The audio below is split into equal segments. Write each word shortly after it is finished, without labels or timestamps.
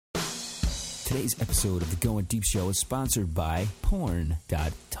Today's episode of the Going Deep Show is sponsored by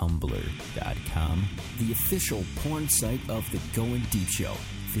porn.tumblr.com, the official porn site of the Going Deep Show.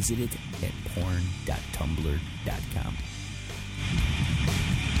 Visit it at porn.tumblr.com.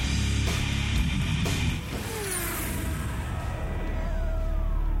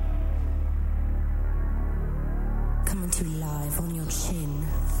 Coming to you live on your chin.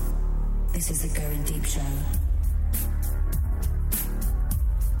 This is the Going Deep Show.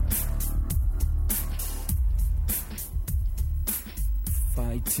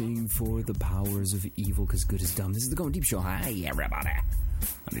 Fighting for the powers of evil because good is dumb. This is the Going Deep Show. Hi, everybody.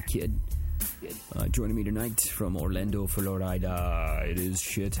 I'm the kid. Joining me tonight from Orlando, Florida, it is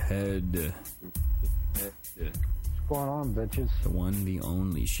Shithead. What's going on, bitches? The one, the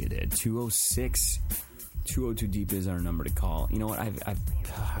only Shithead. 202 Deep is our number to call. You know what?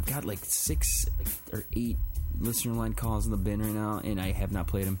 I've got like 6 or 8 listener line calls in the bin right now, and I have not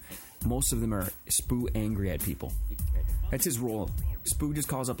played them. Most of them are Spoo angry at people. That's his role. Spoo just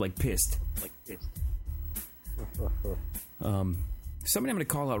calls up like pissed. Somebody I'm going to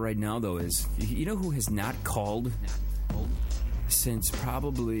call out right now, though, is... You know who has not called since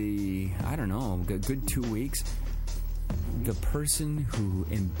probably, I don't know, a good 2 weeks? The person who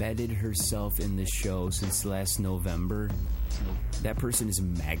embedded herself in the show since last November, that person is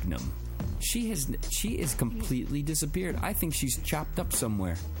Magnum. She is completely disappeared. I think she's chopped up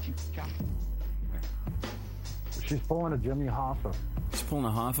somewhere. She's pulling a Jimmy Hoffa. She's pulling a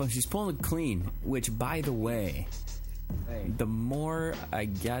Hoffa. She's pulling it clean, which, by the way, the more I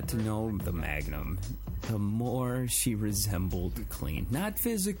got to know the Magnum, the more she resembled Clean. Not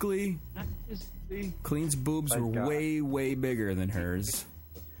physically. Clean's boobs were way, way bigger than hers.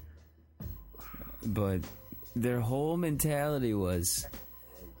 But their whole mentality was,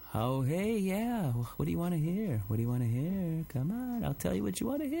 oh, hey, yeah, what do you want to hear? What do you want to hear? Come on, I'll tell you what you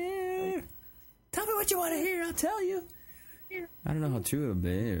want to hear. Tell me what you want to hear, I'll tell you. I don't know how true it'll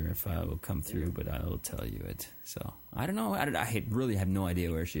be or if I will come through, but I will tell you it. So, I don't know. I really have no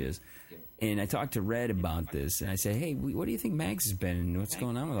idea where she is. And I talked to Red about this, and I said, hey, what do you think Mags has been, and what's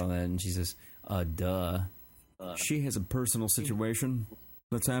going on with all that? And she says, duh. She has a personal situation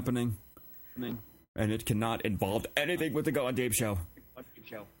that's happening, and it cannot involve anything with the Going Deep Show.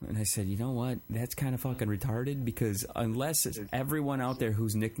 And I said, you know what? That's kind of fucking retarded, because unless everyone out there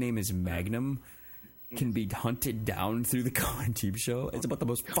whose nickname is Magnum can be hunted down through the Going Deep Show, it's about the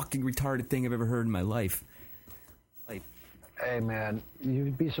most fucking retarded thing I've ever heard in my life. Hey, man,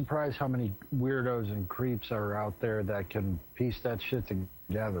 you'd be surprised how many weirdos and creeps are out there that can piece that shit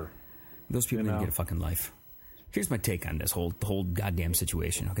together. Those people need to get a fucking life. Here's my take on this whole goddamn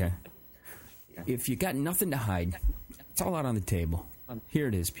situation, okay? If you got nothing to hide, it's all out on the table. Here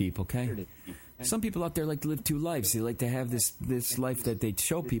it is, people, okay? Some people out there like to live 2 lives. They like to have this life that they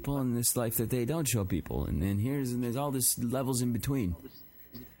show people and this life that they don't show people. And then there's all this levels in between.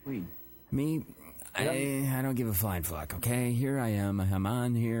 Me, I don't give a flying fuck, okay? Here I am. I'm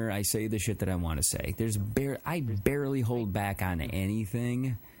on here. I say the shit that I want to say. I barely hold back on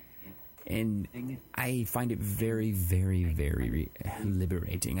anything. And I find it very, very, very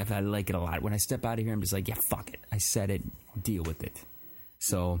liberating. I like it a lot. When I step out of here, I'm just like, yeah, fuck it. I said it. Deal with it.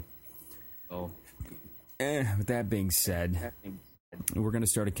 So, with that being said, we're going to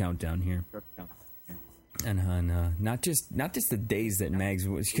start a countdown here. And on not just the days that Mags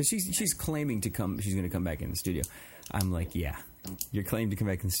was, because she's claiming to come, she's going to come back in the studio. I'm like, yeah, you're claiming to come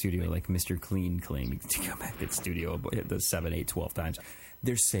back in the studio like Mr. Clean claiming to come back in the studio the 7, 8, 12 times.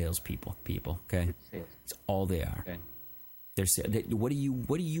 They're salespeople, okay? It's all they are. What do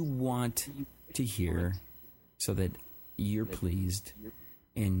you want to hear so that you're pleased?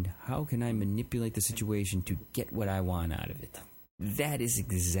 And how can I manipulate the situation to get what I want out of it? That is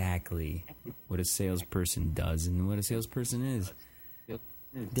exactly what a salesperson does and what a salesperson is.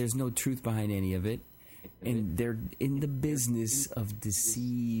 There's no truth behind any of it. And they're in the business of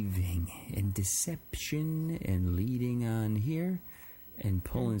deceiving and deception and leading on here and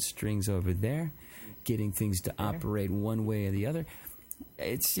pulling strings over there, getting things to operate one way or the other.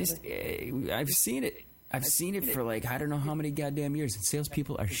 It's just, I've seen it. I've seen it for like, I don't know how many goddamn years. And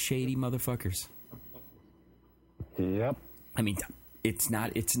salespeople are shady motherfuckers. Yep. I mean, it's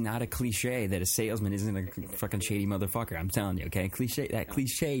not a cliche that a salesman isn't a fucking shady motherfucker. I'm telling you, okay? That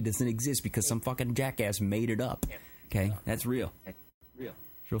cliche doesn't exist because some fucking jackass made it up. Okay? That's real. It's a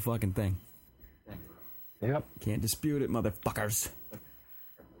real fucking thing. Yep. Can't dispute it, motherfuckers.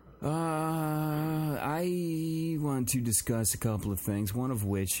 I want to discuss a couple of things, one of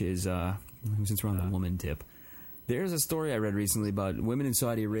which is, since we're on the woman tip, there's a story I read recently about women in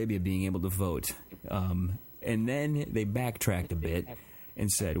Saudi Arabia being able to vote. And then they backtracked a bit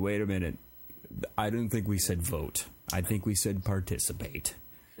and said, wait a minute, I don't think we said vote. I think we said participate.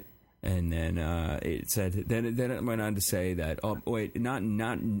 And then it said. Then it went on to say that. Oh wait, not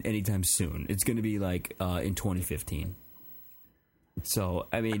anytime soon. It's going to be like in 2015. So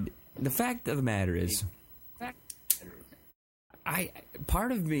I mean, the fact of the matter is,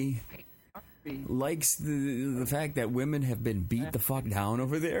 part of me likes the fact that women have been beat the fuck down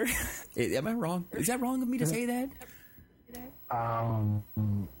over there. Am I wrong? Is that wrong of me to say that?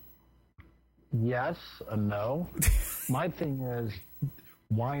 Yes and no. My thing is,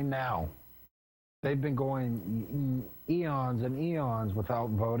 why now? They've been going eons and eons without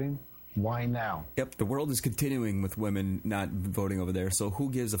voting. Why now? Yep, the world is continuing with women not voting over there, so who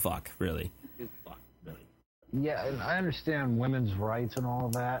gives a fuck, really? Yeah, and I understand women's rights and all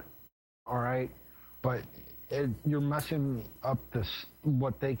of that, all right? But you're messing up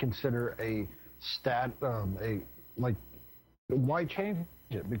what they consider a why change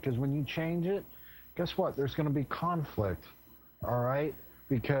it? Because when you change it, guess what? There's going to be conflict, all right?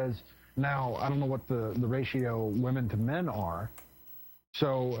 Because now, I don't know what the ratio women to men are.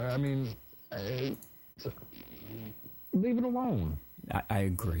 So, I mean, leave it alone. I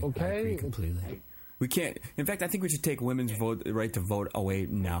agree. Okay? I agree completely. We can't. In fact, I think we should take women's right to vote away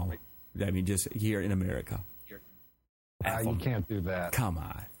now. I mean, just here in America. You can't do that. Come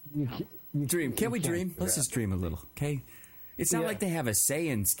on. Dream. Can't we dream? Let's just dream a little, okay? It's not like they have a say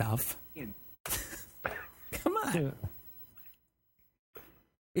in stuff. Come on.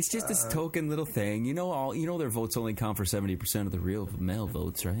 It's just this token little thing. You know their votes only count for 70% of the real male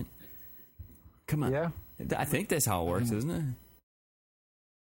votes, right? Come on. Yeah. I think that's how it works, isn't it?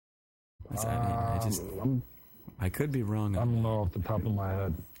 I could be wrong. I don't know off the top of my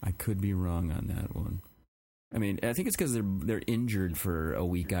head. I could be wrong on that one. I mean, I think it's because they're injured for a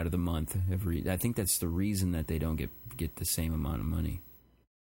week out of the month. I think that's the reason that they don't get the same amount of money.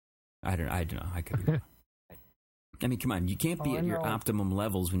 I don't know. I could be wrong. I mean, come on, you can't be at your optimum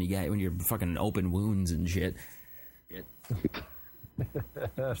levels when you're fucking open wounds and shit.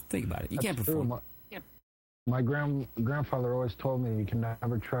 Think about it. You can't perform. My grandfather always told me you can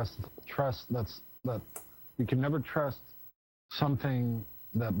never trust you can never trust something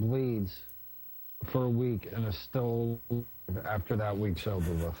that bleeds for a week and is still after that week's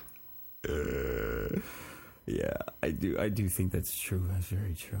over with. Yeah, I do think that's true. That's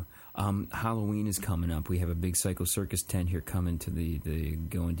very true. Halloween is coming up. We have a big Psycho Circus tent here coming to the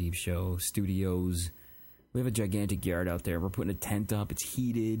Going Deep Show studios. We have a gigantic yard out there. We're putting a tent up. It's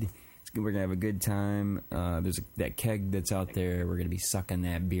heated. We're going to have a good time. There's that keg that's out there. We're going to be sucking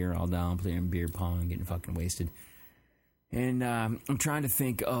that beer all down, playing beer pong, getting fucking wasted. And I'm trying to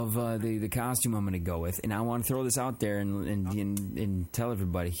think of the costume I'm going to go with. And I want to throw this out there and tell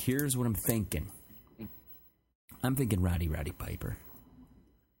everybody, here's what I'm thinking. I'm thinking Roddy Piper.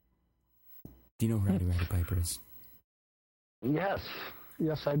 Do you know who Roddy Piper is? Yes,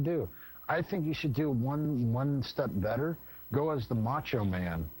 I do. I think you should do one step better. Go as the Macho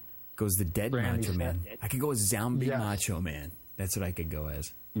Man. Go as the dead Macho Man. I could go as zombie Macho Man. That's what I could go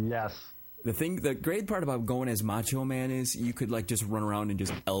as. Yes. The great part about going as Macho Man is you could just run around and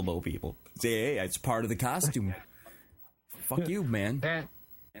just elbow people. Say, hey, it's part of the costume. Fuck you, man.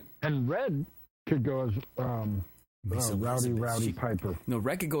 And Red could go as Rowdy Piper. No,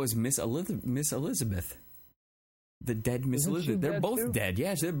 Red could go as Miss Elizabeth. The dead Miss Elizabeth. They're both dead.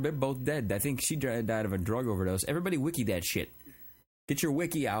 Yes, they're both dead. I think she died of a drug overdose. Everybody wiki that shit. Get your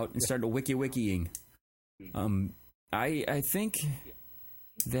wiki out and start wikiing. I think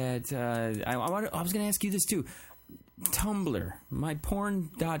that I was going to ask you this too. Tumblr, my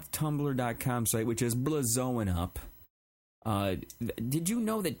porn.tumblr.com site, which is blowing up. Did you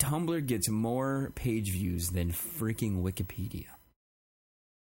know that Tumblr gets more page views than freaking Wikipedia?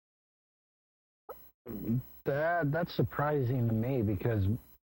 That's surprising to me because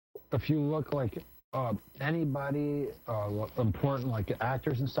if you look like anybody important, like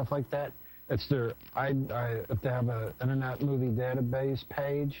actors and stuff like that, it's their if they have an Internet Movie Database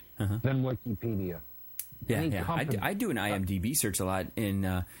page, then Wikipedia. Yeah. I do an IMDb search a lot,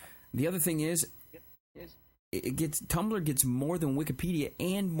 and the other thing is, Tumblr gets more than Wikipedia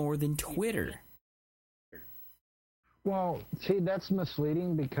and more than Twitter. Well, see, that's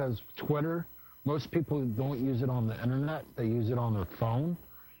misleading because Twitter, most people don't use it on the internet; they use it on their phone,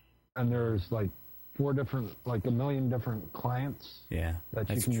 and there's a million different clients. Yeah, that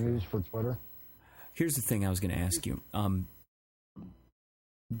you can use for Twitter. Here's the thing I was going to ask you. What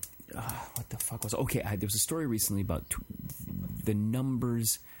the fuck was? Okay, there was a story recently about the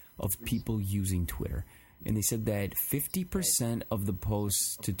numbers of people using Twitter. And they said that 50% of the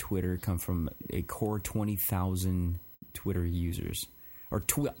posts to Twitter come from a core 20,000 Twitter users. or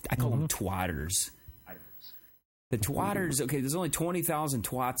I call them twatters. The twatters. Okay, there's only 20,000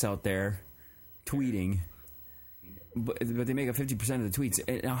 twats out there tweeting, but they make up 50% of the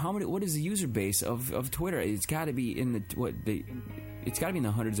tweets. Now, what is the user base of Twitter? It's got to be in it's got to be in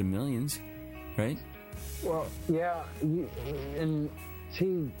the hundreds of millions, right? Well, yeah, and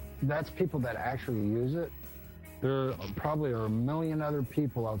see, that's people that actually use it. There probably are a million other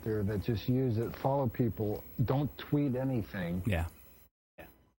people out there that just use it, follow people, don't tweet anything. Yeah.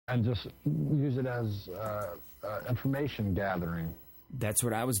 And just use it as information gathering. That's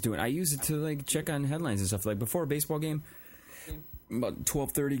what I was doing. I use it to like check on headlines and stuff. Like before a baseball game, about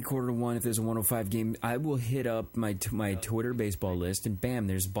 12:30, 1:45, if there's a 105 game, I will hit up my Twitter baseball list, and bam,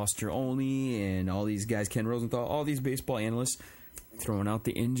 there's Buster Olney and all these guys, Ken Rosenthal, all these baseball analysts throwing out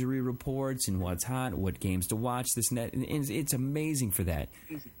the injury reports and what's hot, what games to watch, this and that. And it's amazing for that,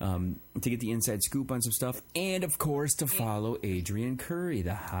 to get the inside scoop on some stuff, and of course to follow Adrian Curry,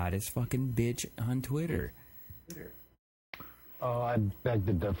 the hottest fucking bitch on Twitter. Oh, I beg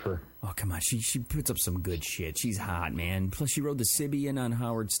to differ. Oh, come on. She puts up some good shit. She's hot, man. Plus, she rode the Sibian on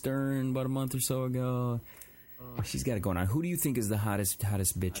Howard Stern about a month or so ago. She's got it going on. Who do you think is the hottest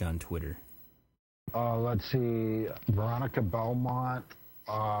bitch on Twitter? Let's see. Veronica Belmont,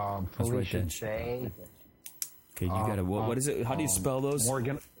 Felicia Day. Okay, you got to... What is it? How do you spell those?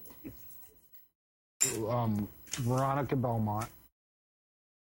 Morgan... Veronica Belmont.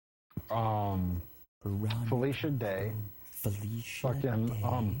 Felicia Day.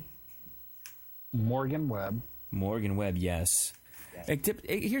 Fucking Morgan Webb. Morgan Webb, yes.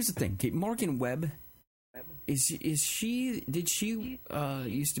 Here's the thing. Morgan Webb, did she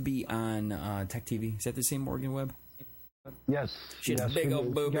used to be on Tech TV? Is that the same Morgan Webb? Yes. She has big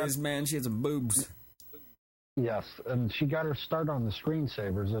old boobies, man. She has some boobs. Yes, and she got her start on the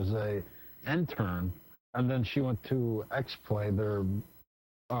Screensavers as a intern, and then she went to X-Play, their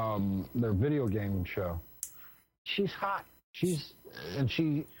video game show. She's hot. She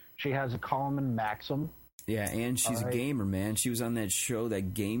has a column in Maxim. Yeah, and she's a gamer, man. She was on that show,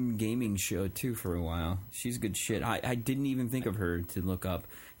 that gaming show too, for a while. She's good shit. I didn't even think of her to look up.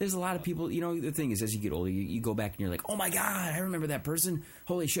 There's a lot of people. You know, the thing is, as you get older, you go back and you're like, oh my god, I remember that person.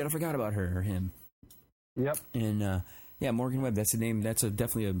 Holy shit, I forgot about her or him. Yep. And yeah, Morgan Webb. That's the name. That's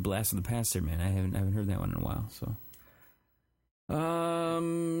definitely a blast of the past there, man. I haven't heard that one in a while. So.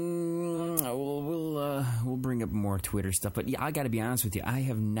 We'll bring up more Twitter stuff, but yeah, I got to be honest with you. I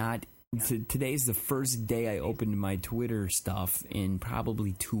have not. Today's the first day I opened my Twitter stuff in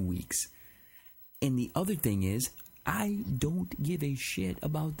probably 2 weeks. And the other thing is, I don't give a shit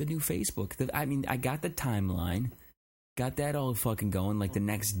about the new Facebook. I mean, I got the timeline, got that all fucking going. Like the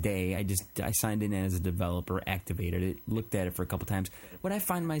next day, I signed in as a developer, activated it, looked at it for a couple times. What I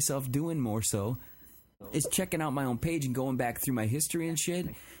find myself doing more so is checking out my own page and going back through my history and shit,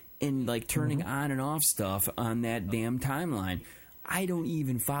 and like turning on and off stuff on that damn timeline. I don't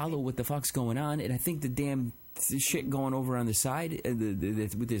even follow what the fuck's going on, and I think the damn shit going over on the side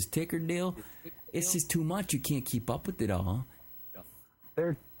with this ticker deal, it's just too much. You can't keep up with it all.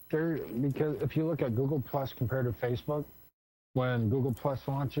 They're because if you look at Google Plus compared to Facebook, when Google Plus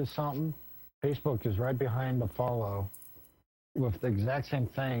launches something, Facebook is right behind to follow with the exact same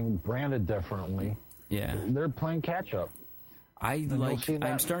thing, branded differently. Yeah, they're playing catch up.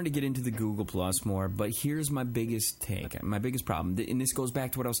 I'm starting to get into the Google Plus more, but here's my biggest problem, and this goes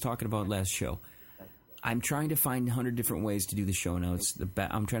back to what I was talking about last show. I'm trying to find 100 different ways to do the show notes.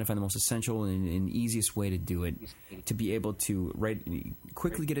 I'm trying to find the most essential and easiest way to do it, to be able to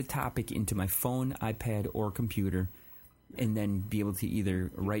quickly get a topic into my phone, iPad, or computer, and then be able to either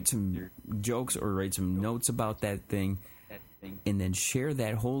write some jokes or write some notes about that thing, and then share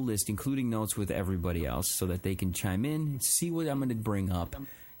that whole list, including notes, with everybody else so that they can chime in, see what I'm going to bring up,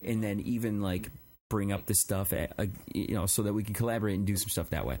 and then even like bring up the stuff, so that we can collaborate and do some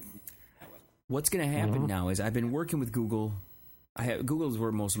stuff that way. What's going to happen now is I've been working with Google. Google is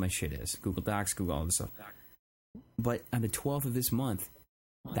where most of my shit is. Google Docs, Google all this stuff. But on the 12th of this month,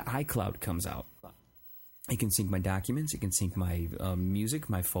 the iCloud comes out. It can sync my documents. It can sync my music,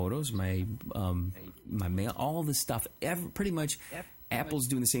 my photos, my mail, all this stuff. Pretty much, Apple's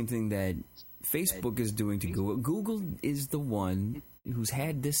doing the same thing that Facebook is doing to Google. Google is the one who's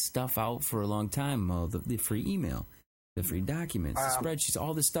had this stuff out for a long time. The free email, the free documents, the spreadsheets,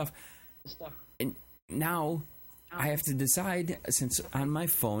 all this stuff. And now I have to decide, since on my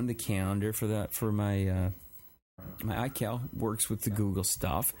phone the calendar for my iCal works with the Google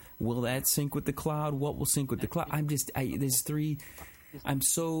stuff. Will that sync with the cloud? What will sync with the cloud? I'm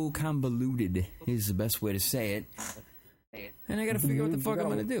so convoluted is the best way to say it. And I got to figure out what the fuck I'm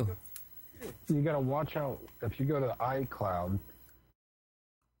going to do. You got to watch out. If you go to iCloud,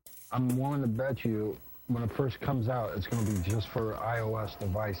 I'm willing to bet you when it first comes out, it's going to be just for iOS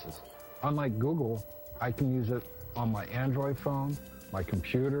devices. Unlike Google, I can use it on my Android phone, my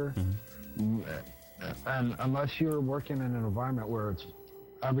computer, and unless you're working in an environment where it's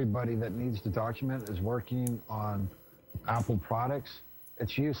everybody that needs to document is working on Apple products,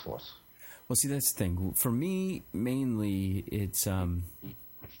 it's useless. Well, see, that's the thing. For me, mainly, it's for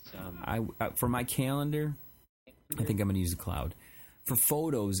my calendar, I think I'm going to use the cloud. For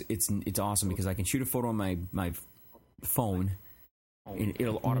photos, it's awesome because I can shoot a photo on my phone, and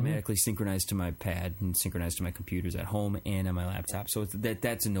it'll automatically synchronize to my pad and synchronize to my computers at home and on my laptop. So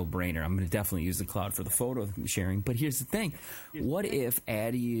that's a no-brainer. I'm going to definitely use the cloud for the photo sharing. But here's the thing: what if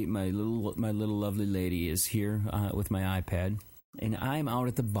Addie, my little lovely lady, is here with my iPad, and I'm out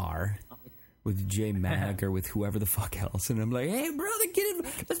at the bar with J Mac or with whoever the fuck else, and I'm like, hey brother, get in,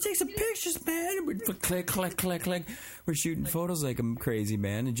 let's take some pictures, man. And we're click, click, click, click. We're shooting photos like I'm crazy,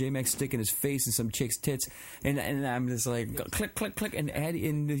 man. And J Mac's sticking his face in some chick's tits, and I'm just like click, click, click, and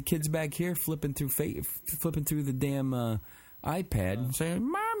the kid's back here flipping through the damn iPad,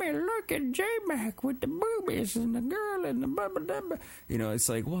 saying, "Mommy, look at J Mac with the boobies and the girl and the blah blah blah." You know, it's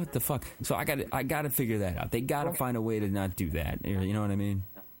like, what the fuck? So I got to figure that out. They got to find a way to not do that. You know what I mean?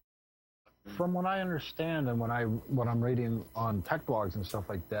 From what I understand and what I'm reading on tech blogs and stuff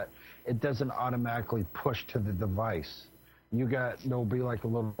like that, it doesn't automatically push to the device. There'll be like a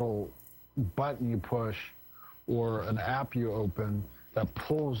little button you push or an app you open that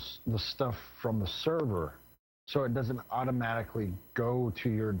pulls the stuff from the server, so it doesn't automatically go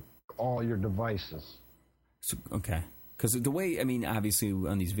to all your devices. So, okay. Because the way, I mean, obviously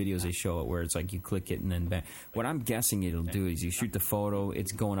on these videos they show it where it's like you click it and then back. What I'm guessing it'll do is you shoot the photo,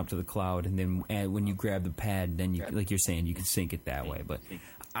 it's going up to the cloud, and then when you grab the pad, then you, like you're saying, you can sync it that way. But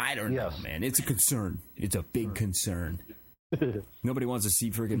I don't know, man. It's a concern. It's a big concern. Nobody wants to see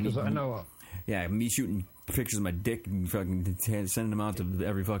freaking me. I know. Yeah, me shooting pictures of my dick and fucking sending them out to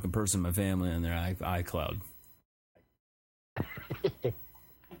every fucking person in my family on their iCloud.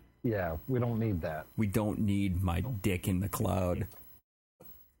 Yeah, we don't need that. We don't need my dick in the cloud.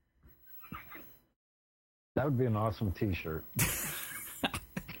 That would be an awesome T-shirt.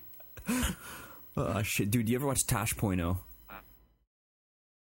 Oh, shit. Dude, do you ever watch Tosh.0?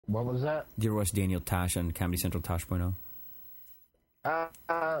 What was that? Do you ever watch Daniel Tosh on Comedy Central Tosh.0?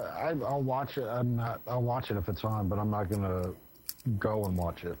 I'll watch it. I'll watch it if it's on, but I'm not going to go and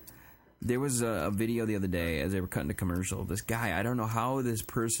watch it. There was a video the other day as they were cutting a commercial. This guy, I don't know how this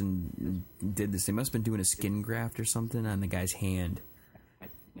person did this. They must have been doing a skin graft or something on the guy's hand.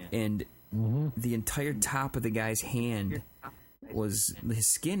 And the entire top of the guy's hand his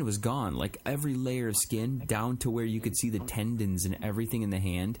skin was gone. Like every layer of skin down to where you could see the tendons and everything in the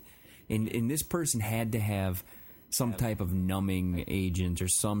hand. And this person had to have some type of numbing agent or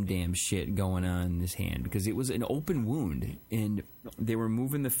some damn shit going on in his hand because it was an open wound and they were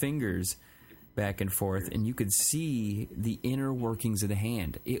moving the fingers back and forth and you could see the inner workings of the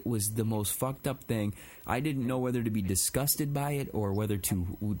hand. It was the most fucked up thing. I didn't know whether to be disgusted by it or whether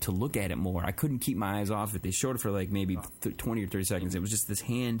to look at it more. I couldn't keep my eyes off it. They showed it for like maybe 20 or 30 seconds. It was just this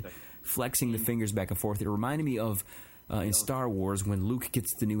hand flexing the fingers back and forth. It reminded me of in Star Wars when Luke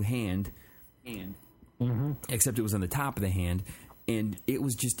gets the new hand. Except it was on the top of the hand, and it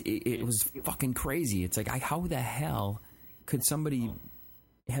was just it was fucking crazy. It's like how the hell could somebody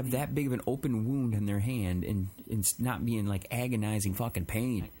have that big of an open wound in their hand and not be in like agonizing fucking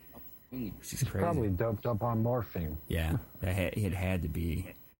pain? It's crazy. Probably doped up on morphine. Yeah, it had to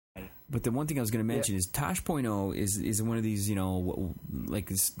be. But the one thing I was going to mention is Tosh.0 is one of these, you know, like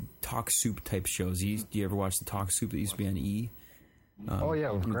this Talk Soup type shows. Do you ever watch the Talk Soup that used to be on E? Oh yeah,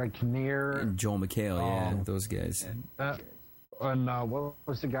 with Greg Kinnear and Joel McHale, yeah, those guys. And what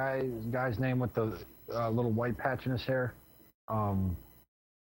was the guy's name with the little white patch in his hair? Oh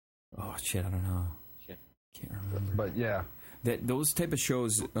shit, I don't know. Can't remember. But yeah, those type of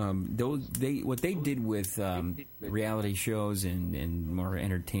shows, what they did with reality shows and more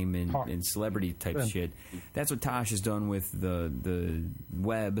entertainment and celebrity type shit. That's what Tosh has done with the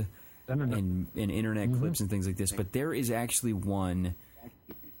web. And internet clips and things like this. But there is actually one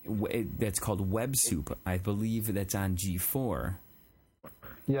that's called Web Soup. I believe that's on G4.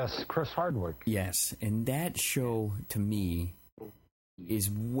 Yes, Chris Hardwick. Yes, and that show, to me, is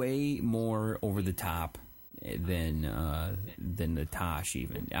way more over the top than the Tosh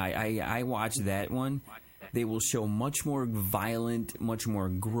even. I watched that one. They will show much more violent, much more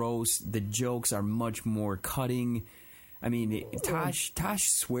gross. The jokes are much more cutting. I mean,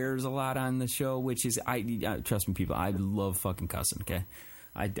 Tosh swears a lot on the show, which is, trust me, people, I love fucking cussing, okay?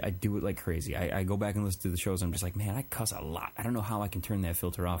 I do it like crazy. I go back and listen to the shows. And I'm just like, man, I cuss a lot. I don't know how I can turn that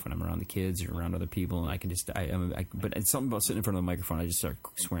filter off when I'm around the kids or around other people. And I can just, but it's something about sitting in front of the microphone. I just start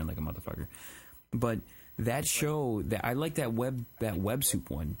swearing like a motherfucker. But that show, I like that web soup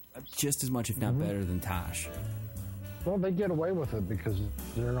one just as much, if not better, than Tosh. Well, they get away with it because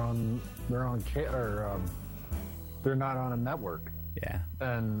they're not on a network. Yeah.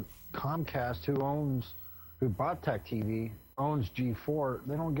 And Comcast, who bought Tech TV, owns G4.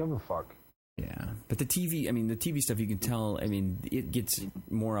 They don't give a fuck. Yeah, but the TV stuff, you can tell. I mean, it gets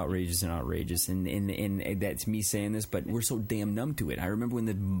more outrageous and outrageous, and that's me saying this, but we're so damn numb to it. I remember when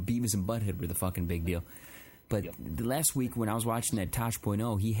the Beavis and Butthead were the fucking big deal. But the last week when I was watching that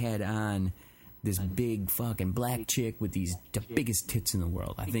Tosh.0, he had on this big fucking black chick with the biggest tits in the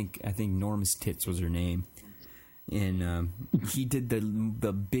world. I think Norma's Tits was her name, and he did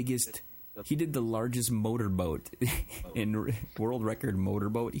the biggest. He did the largest motorboat in world record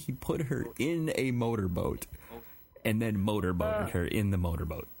motorboat. He put her in a motorboat and then motorboated her in the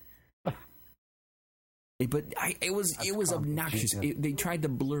motorboat. But it was obnoxious. They tried to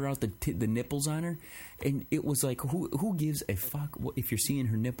blur out the nipples on her, and it was like, who gives a fuck if you're seeing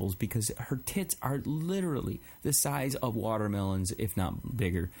her nipples, because her tits are literally the size of watermelons, if not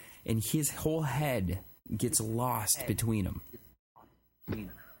bigger, and his whole head gets lost between them.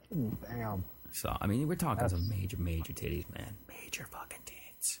 Damn. So, I mean, we're talking some major titties, man. Major fucking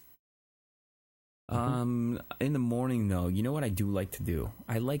tits. In the morning, though, you know what I do like to do?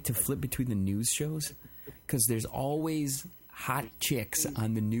 I like to flip between the news shows, because there's always hot chicks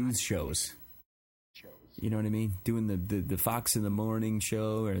on the news shows. You know what I mean? Doing the Fox in the Morning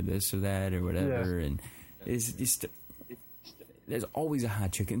show or this or that or whatever. Yeah. And it's just... There's always a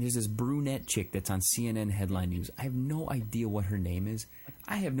hot chick, and there's this brunette chick that's on CNN headline news. I have no idea what her name is.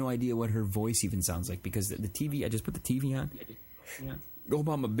 I have no idea what her voice even sounds like, because the TV, I just put the TV on, go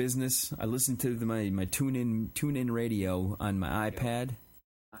about my business. I listen to my TuneIn radio on my iPad,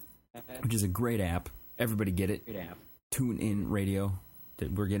 which is a great app. Everybody get it. TuneIn radio.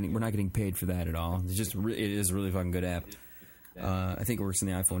 We're not getting paid for that at all. It is a really fucking good app. I think it works on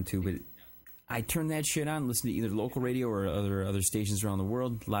the iPhone too, but I turn that shit on, listen to either local radio or other stations around the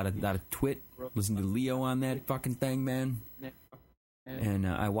world. A lot of twit. Listen to Leo on that fucking thing, man. And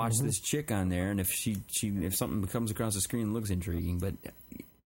I watch this chick on there, and if if something comes across the screen, looks intriguing. But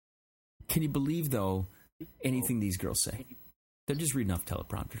can you believe, though, anything these girls say? They're just reading off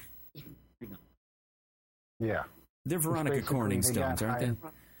teleprompter. Yeah. They're Veronica Corning Stones, aren't they?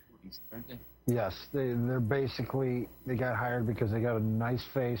 Yes, they're basically, they got hired because they got a nice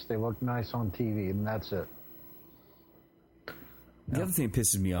face, they look nice on TV, and that's it. The other thing that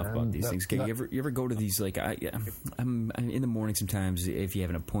pisses me off about these things, okay, you ever go to these, like, I'm in the morning sometimes, if you have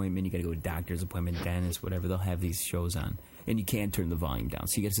an appointment, you got to go to a doctor's appointment, dentist, whatever, they'll have these shows on, and you can't turn the volume down,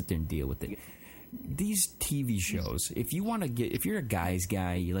 so you got to sit there and deal with it. These TV shows, if you're a guy's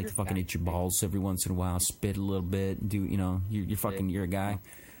guy, you like to fucking hit your balls every once in a while, spit a little bit, do, you're a guy.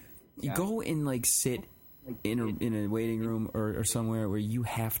 You go and, like, sit in a waiting room or somewhere where you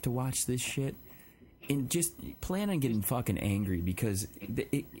have to watch this shit, and just plan on getting fucking angry, because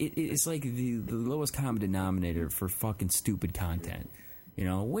it's like the lowest common denominator for fucking stupid content. You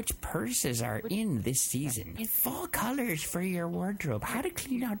know, which purses are in this season? Fall colors for your wardrobe. How to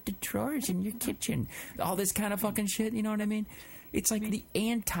clean out the drawers in your kitchen. All this kind of fucking shit, you know what I mean? It's like the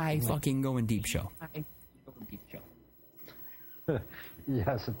anti-fucking Going Deep show.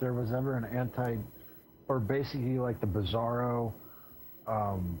 Yes, if there was ever an or basically like the Bizarro,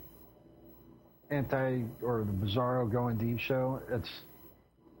 the Bizarro Going Deep show, it's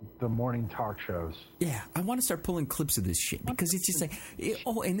the morning talk shows. Yeah, I want to start pulling clips of this shit, because it's just like,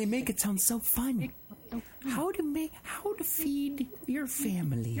 and they make it sound so fun. How to feed your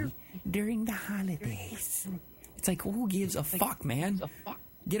family during the holidays. It's like, who gives a fuck, man?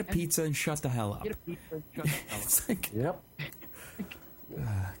 Get a pizza and shut the hell up. It's like, yep.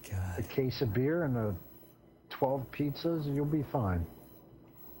 Oh, God. A case of beer and 12 pizzas, and you'll be fine.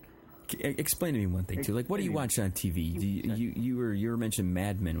 Explain to me one thing, too. Like, what do you watch on TV? You were mentioning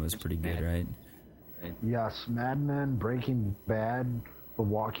Mad Men was pretty good, right? Yes, Mad Men, Breaking Bad, The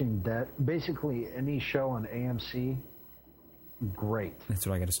Walking Dead. Basically, any show on AMC, great. That's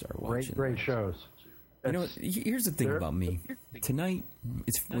what I got to start watching. Great shows. You know, here's the thing about me. Tonight,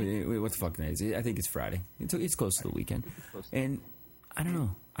 what the fuck night is it? I think it's Friday. It's close to the weekend. And I don't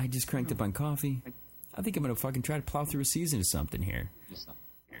know. I just cranked up on coffee. I think I'm going to fucking try to plow through a season of something here.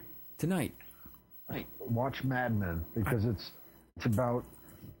 Tonight. Watch Mad Men, because it's about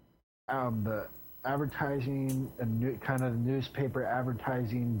advertising and kind of newspaper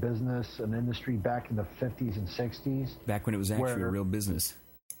advertising business and industry back in the 50s and 60s. Back when it was actually a real business.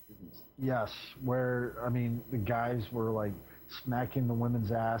 Yes, where, I mean, the guys were like smacking the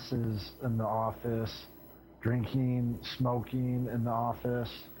women's asses in the office, drinking, smoking in the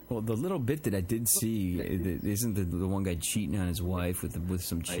office. Well, the little bit that I did see, isn't the one guy cheating on his wife with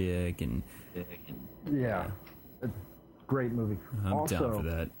some chick? And yeah. Great movie. I'm down for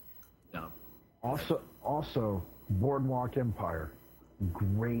that. Also, Boardwalk Empire.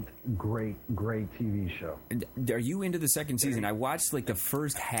 Great TV show. Are you into the second season? I watched like the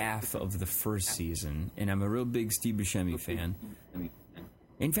first half of the first season, and I'm a real big Steve Buscemi fan.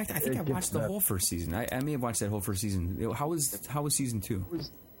 In fact, I think I watched the whole first season. I may have watched that whole first season. How was season 2?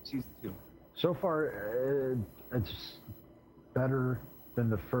 So far, it's better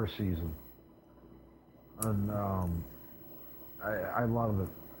than the first season, and I love it.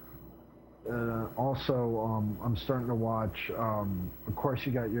 Also, I'm starting to watch. Of course,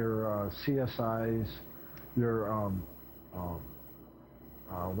 you got your CSIs, your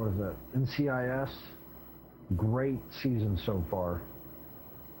what is that? NCIS. Great season so far.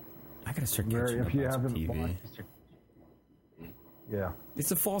 I gotta start catching up on some TV. Yeah, it's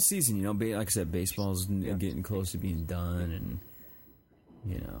the fall season, you know. Like I said, baseball's getting close to being done, and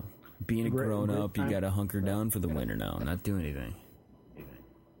you know, being a grown up, you gotta hunker down for the winter now, and not do anything.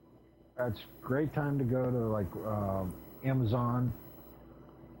 It's a great time to go to like Amazon,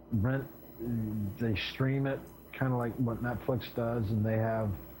 rent. They stream it, kind of like what Netflix does, and they have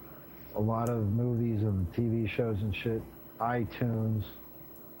a lot of movies and TV shows and shit. iTunes.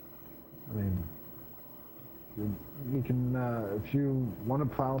 I mean, you can if you want to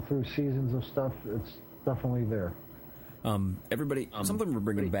plow through seasons of stuff, it's definitely there. Everybody, something we're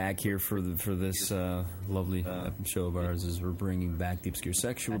bringing back here for this lovely show of ours is we're bringing back the obscure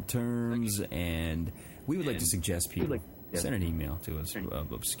sexual terms, and we would like to suggest people send an email to us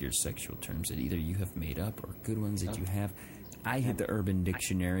of obscure sexual terms that either you have made up or good ones that you have. I hit the Urban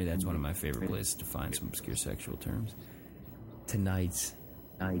Dictionary. That's one of my favorite places to find some obscure sexual terms. Tonight's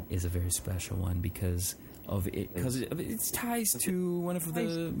is a very special one because of it, because it ties to one of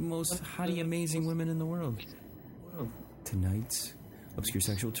the most hottie amazing women in the world. Tonight's obscure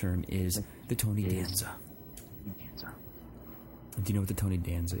sexual term is the Tony Danza. Do you know what the Tony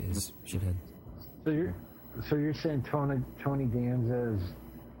Danza is, shithead? So you're saying Tony Danza is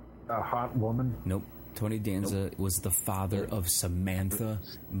a hot woman? Nope. Tony Danza was the father of Samantha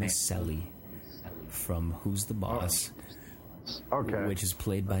Micelli from Who's the Boss? Okay. Which is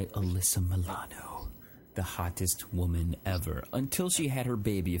played by Alyssa Milano, the hottest woman ever. Until she had her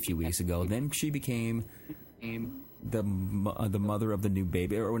baby a few weeks ago. Then she became the mother of the new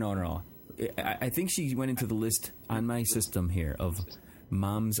baby. Or no. I think she went into the list on my system here of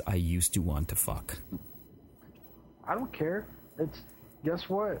moms I used to want to fuck. I don't care. Guess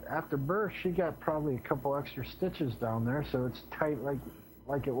what? After birth, she got probably a couple extra stitches down there, so it's tight like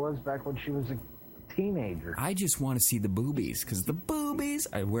it was back when she was a teenager. I just want to see the boobies, because the boobies,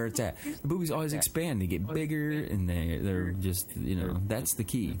 where it's at, the boobies always expand. They get bigger, and they're just, that's the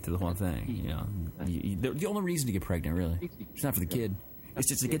key to the whole thing. The only reason to get pregnant, really, it's not for the kid. It's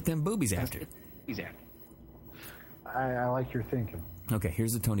just to get them boobies after. I like your thinking. Okay,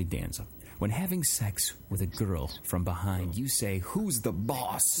 here's the Tony Danza. When having sex with a girl from behind, you say, "Who's the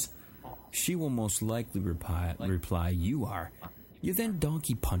boss?" She will most likely reply, "You are." You then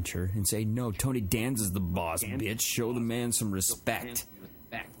donkey punch her and say, "No, Tony Danza's the boss, bitch. Show the man some respect."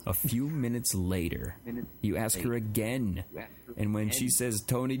 A few minutes later, you ask her again. And when she says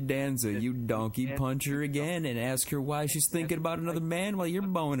Tony Danza, you donkey punch her again and ask her why she's thinking about another man while you're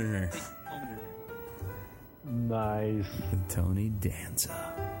boning her. Nice. Tony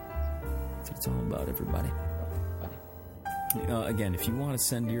Danza. That's what it's all about, everybody. Again, if you want to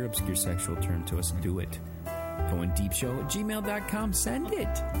send your obscure sexual term to us, do it. GoingDeepShow@gmail.com. Send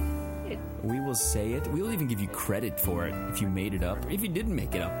it. We will say it. We'll even give you credit for it if you made it up. Or if you didn't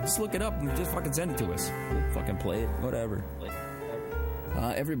make it up, just look it up and just fucking send it to us. We'll fucking play it. Whatever.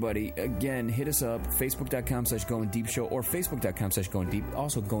 Everybody, again, hit us up. Facebook.com/GoingDeepShow or Facebook.com/GoingDeep.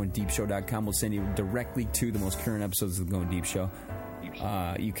 Also, GoingDeepShow.com will send you directly to the most current episodes of the Going Deep Show.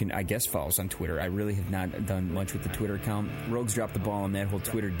 You can, I guess, follow us on Twitter. I really have not done much with the Twitter account. Rogue's dropped the ball on that whole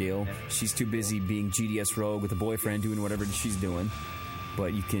Twitter deal. She's too busy being GDS Rogue with a boyfriend doing whatever she's doing.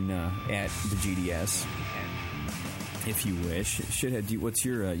 But you can at the GDS if you wish. Shithead, what's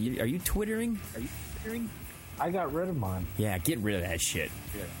your? Are you Twittering? I got rid of mine. Yeah, get rid of that shit.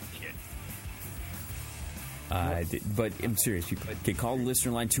 But I'm serious, people. Okay, call the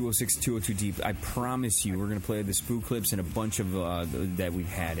listener line 206-202-DEEP. I promise you, we're going to play the spook clips and a bunch of that we've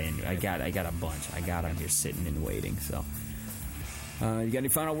had in. I got a bunch. I got them here sitting and waiting. So, you got any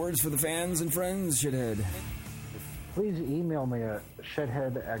final words for the fans and friends, Shithead? Please email me at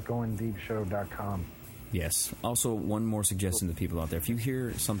shithead@goingdeepshow.com. Yes. Also, one more suggestion to people out there. If you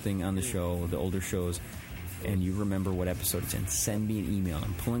hear something on the show, the older shows, and you remember what episode it's in, send me an email.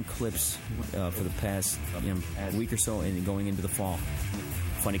 I'm pulling clips for the past week or so and going into the fall.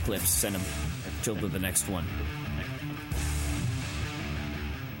 Funny clips, send them till to the next one.